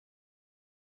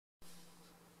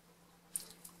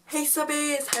Hey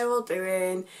subbies, how are you all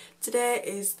doing? Today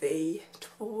is the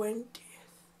 20th,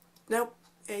 nope,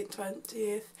 ain't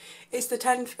 20th, it's the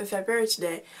 10th of February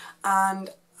today, and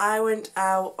I went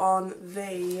out on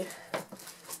the,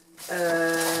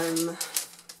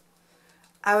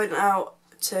 I went out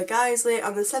to Girlslovehauls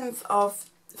on the 7th of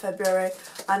February,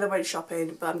 and I went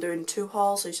shopping, but I'm doing 2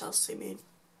 hauls, so you shall see me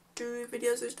do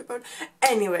videos this about.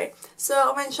 Anyway,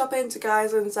 so I went shopping to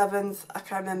Girlslovehauls on the 7th, I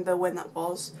can't remember when that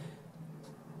was.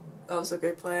 That was a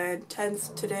good plan.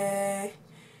 10th today,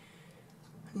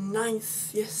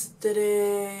 9th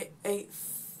yesterday,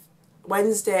 8th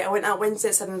Wednesday. I went out Wednesday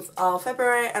 7th of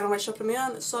February and I went shopping on my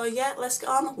own. So yeah, let's get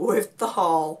on with the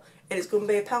haul. And it's going to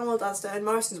be a Poundload Asda and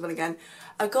Morrisons one again.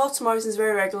 I go to Morrisons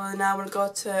very regularly now when I go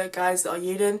to guys that are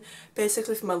Uden.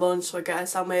 Basically for my lunch, so I get a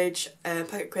sandwich, a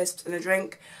packet of crisps and a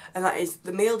drink. And that is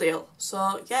the meal deal.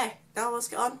 So yeah, now let's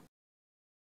get on.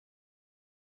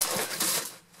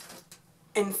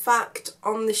 In fact,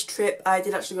 on this trip I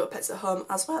did actually go to Pets at Home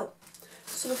as well.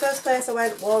 So the first place I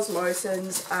went was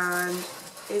Morrisons, and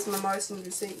is my Morrisons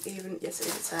receipt even? Yes it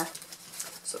is, it's there.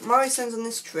 So Morrisons on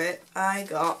this trip I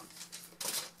got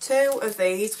 2 of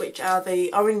these, which are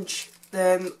the orange,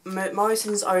 the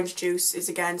Morrisons orange juice is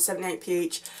again 78p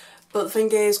each, but the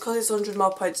thing is, because it's 100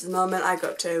 more points at the moment, I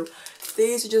got 2.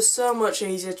 These are just so much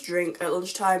easier to drink at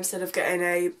lunchtime instead of getting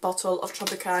a bottle of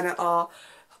Tropicana or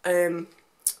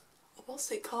what's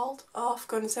it called? Oh, I'm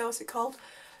going to say what's it called?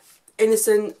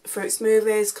 Innocent fruit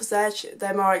smoothies, because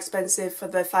they're more expensive for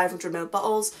the 500ml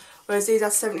bottles, whereas these are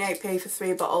 78p for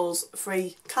 3 bottles,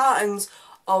 3 cartons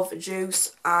of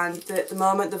juice, and at the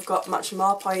moment they've got matching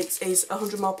more points is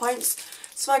 100 more points.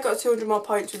 So I got 200 more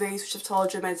points with these, which I've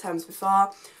told you many times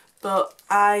before, but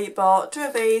I bought 2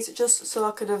 of these just so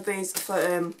I could have these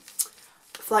for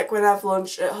like when I have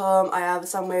lunch at home. I have a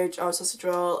sandwich or a sausage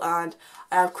roll and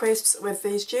I have crisps with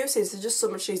these juices. They're just so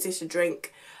much easier to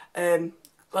drink. Well,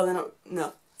 they're not,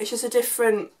 no. It's just a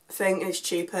different thing and it's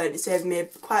cheaper and it's saving me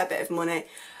quite a bit of money.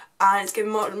 And it's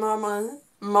giving more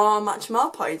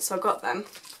points, so I got them.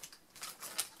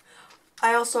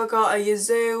 I also got a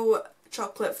Yazoo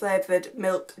chocolate flavoured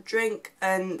milk drink,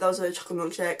 and that was a chocolate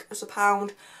milkshake. It was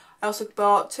 £1. I also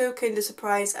bought 2 Kinder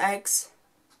Surprise eggs.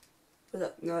 Was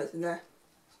that? No, it's in there.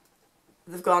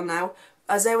 They've gone now.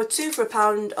 As they were 2 for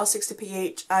 £1 or 60p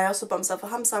each. I also bought myself a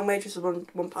ham sandwich, which was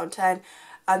 £1.10,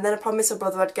 and then I promised my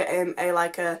brother I'd get him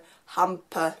a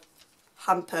hamper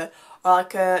or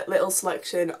like a little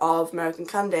selection of American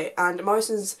candy. And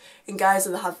Morrisons in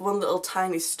Girlslovehauls, they have one little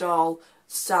tiny stand,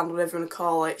 whatever you want to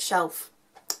call it, shelf,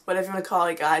 whatever you want to call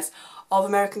it, guys, of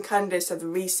American candies. So the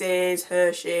Reese's,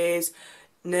 Hershey's,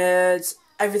 Nerds,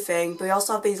 everything. But they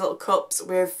also have these little cups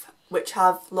which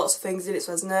have lots of things in it.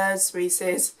 So it has Nerds,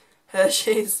 Reese's,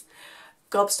 Hershey's,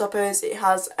 Gobstoppers. It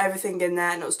has everything in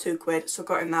there, and it was £2, so I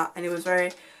got him that and he was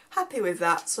very happy with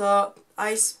that. So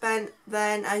I spent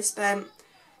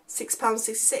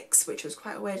 £6.66, which was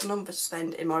quite a weird number to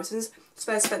spend in Morrisons.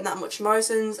 So I spent that much in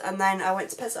Morrisons, and then I went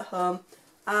to Pets at Home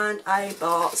and I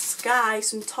bought Sky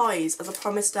some toys, as I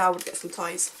promised I would get some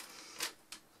toys.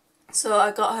 So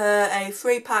I got her a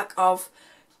 3-pack of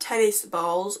tennis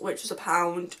balls, which was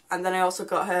 £1, and then I also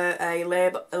got her a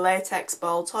latex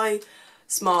ball toy,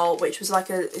 small, which was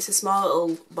like it's a small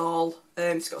little ball,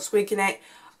 it's got a squeak in it,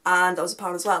 and that was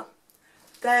 £1 as well.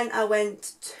 Then I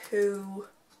went to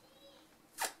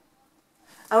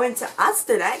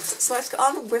Asda next, so let's get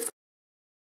on with.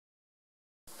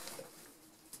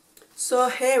 So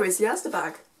here is the Asda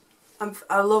bag.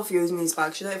 I love using these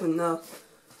bags, you don't even know.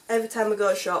 Every time I go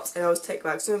to shops I always take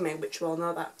bags with me, which you all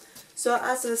know that. So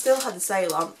Asda still had the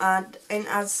sale on, and in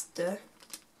Asda,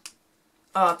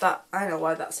 oh, that, I know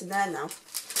why that's in there now.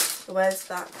 So where's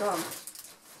that gone?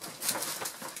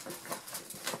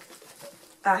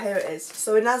 Ah, here it is.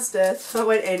 So in Asda, I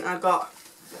went in, I got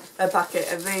a packet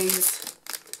of these,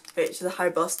 which is a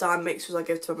Haribo stand mix, which I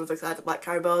give to my brother because I like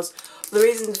Haribos. The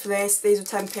reason for this, these were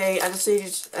 10p, I just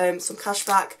needed some cash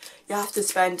back. You have to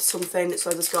spend something, so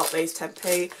I just got these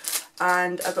 10p,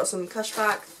 and I got some cash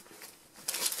back.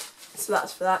 So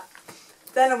that's for that.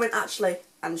 Then I went I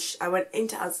went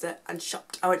into Asda and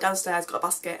shopped. I went downstairs, got a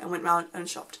basket and went round and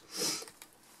shopped.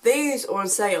 These were on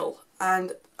sale,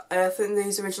 and I think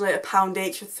these were originally £1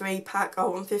 each for 3-pack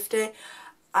or £1.50.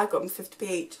 I got them 50p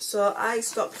each. So I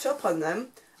stocked up on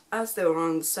them as they were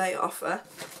on the sale offer.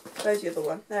 Where's the other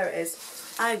one? There it is.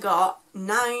 I got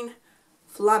 9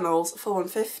 flannels for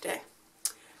 £1.50.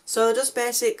 So they're just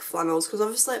basic flannels, because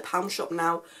obviously at Pound Shop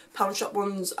now, Pound Shop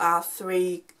ones are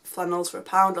 3 flannels for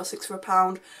 £1 or 6 for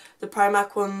 £1. The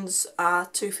Primark ones are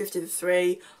 £2.50 for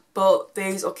 3, but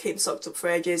these will keep stocked up for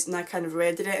ages, and I kind of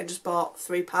raided it and just bought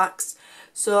 3 packs.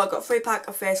 So I got a 3 pack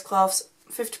of face cloths,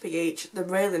 50p each. They're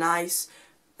really nice.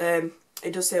 It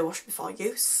does say wash before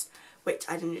use, which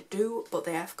I didn't do, but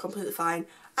they are completely fine.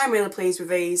 I'm really pleased with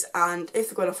these, and if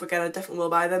they're going off again I definitely will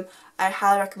buy them. I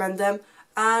highly recommend them.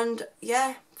 And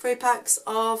yeah, 3 packs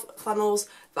of flannels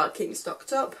that keep me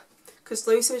stocked up. Because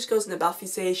Lucy, when she goes in the bath, you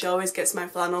see, she always gets my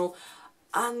flannel,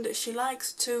 and she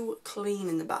likes to clean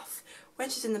in the bath. When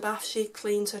she's in the bath, she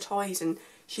cleans her toys and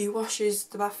she washes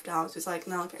the bath down. So it's like,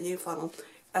 now I'll get a new flannel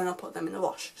and I'll put them in the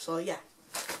wash. So yeah,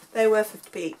 they were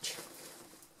 50p each.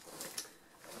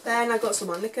 Then I got some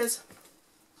more knickers.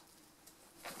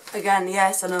 Again,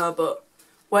 yes, I know, but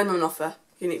when on offer,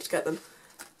 you need to get them.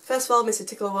 First of all, Missy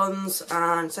Tickler ones,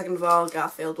 and second of all,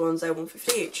 Garfield ones. They're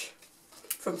 150 each,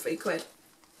 from £3.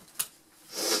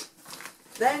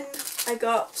 Then I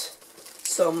got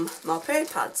some more period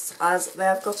pads, as they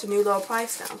have got a new lower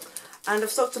price now. And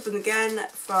I've stocked up on them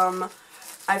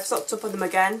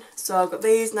again so I've got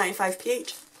these 95p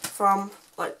each from,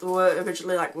 like, they were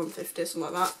originally like 150,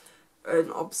 something like that.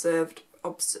 An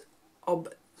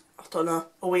I don't know,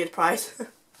 a weird price.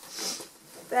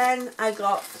 Then I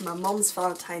got my mum's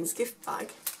Valentine's gift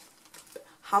bag,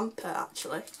 hamper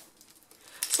actually,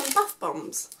 some bath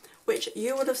bombs, which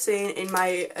you would have seen in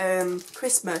my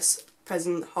Christmas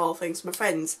present haul things for my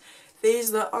friends. These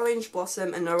are the Orange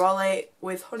Blossom and Neroli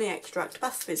with honey extract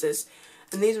bath fizzers,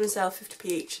 and these are on sale 50p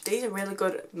each. These are really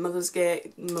good Mother's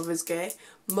Day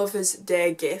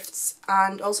gifts,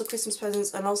 and also Christmas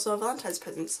presents and also Valentine's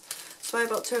presents. So I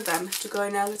bought 2 of them to go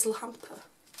in a little hamper.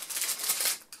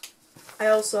 I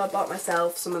also bought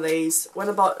myself some of these. When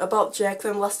I bought Jake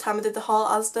them last time I did the haul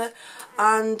at Asda,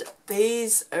 and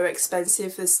these are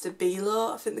expensive. The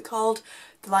Stabilo, I think they're called.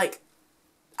 They're like,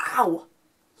 ow!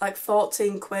 Like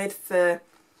 14 quid for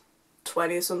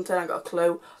 20 or something, I got a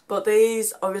clue. But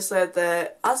these, obviously, are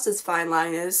the Asda's fine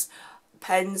liners,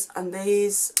 pens, and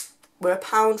these were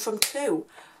 £1 from 2.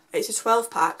 It's a 12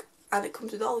 pack, and it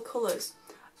comes with all the colours.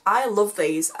 I love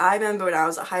these. I remember when I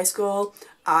was at high school,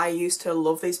 I used to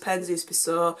love these pens. They used to be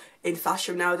so in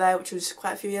fashion now there, which was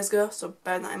quite a few years ago, so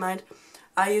bear that in mind.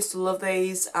 I used to love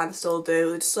these, and I still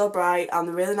do. They're just so bright, and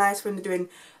they're really nice when they're doing,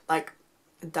 like,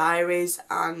 diaries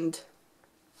and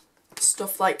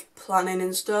stuff like planning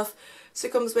and stuff. So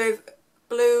it comes with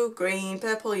blue, green,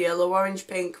 purple, yellow, orange,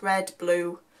 pink, red,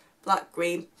 blue, black,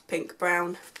 green, pink,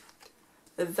 brown.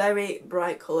 They're very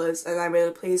bright colours, and I'm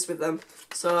really pleased with them.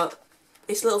 So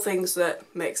it's little things that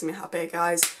makes me happy,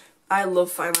 guys. I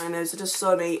love fine liners. They're just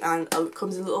so neat, and it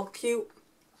comes in a little cute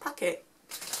packet.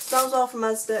 So that was all from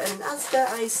Asda, and in Asda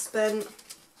I spent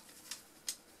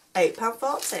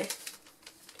 £8.40.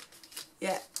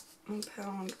 Yeah,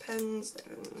 £1 pens.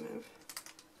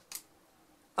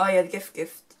 Oh yeah, the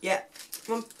gift. Yeah,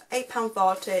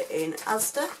 £8.40 in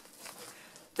Asda.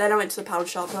 Then I went to the pound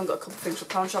shop, and I got a couple of things from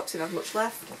the pound shop, so I didn't have much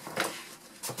left.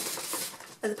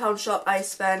 At the pound shop I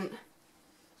spent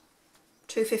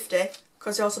 £2.50,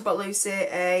 because I also bought Lucy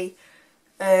a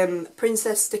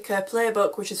princess sticker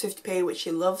playbook, which is 50p, which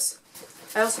she loves.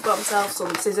 I also got myself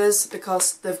some scissors,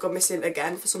 because they've gone missing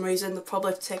again for some reason. They've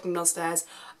probably taken them downstairs,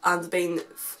 and they've been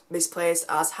misplaced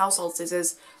as household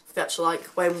scissors for the actual, like,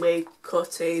 when we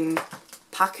cut in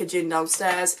packaging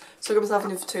downstairs. So I got myself a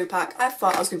new 2-pack. I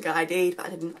thought I was going to get ID'd, but I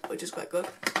didn't, which is quite good.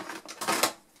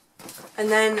 And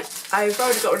then I've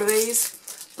already got one of these,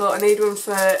 but I need one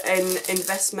for an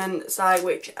investment site,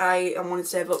 which I am wanting to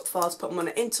save up for to put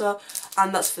money into,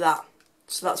 and that's for that.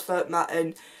 So that's for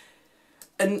that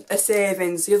and a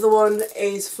savings. The other one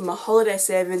is for my holiday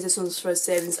savings. This one's for a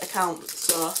savings account,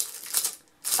 so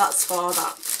that's for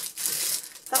that.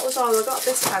 That was all I got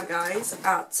this time, guys,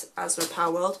 at Asda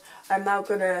Power World. I'm now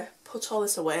going to put all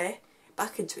this away,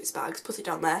 back into its bags, put it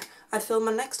down there, and film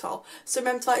my next haul. So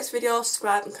remember to like this video,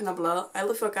 subscribe, and comment below. I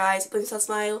love you guys. Believe in yourself,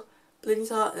 smile.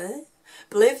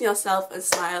 Believe in yourself and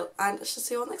smile. And I shall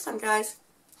see you all next time, guys.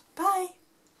 Bye.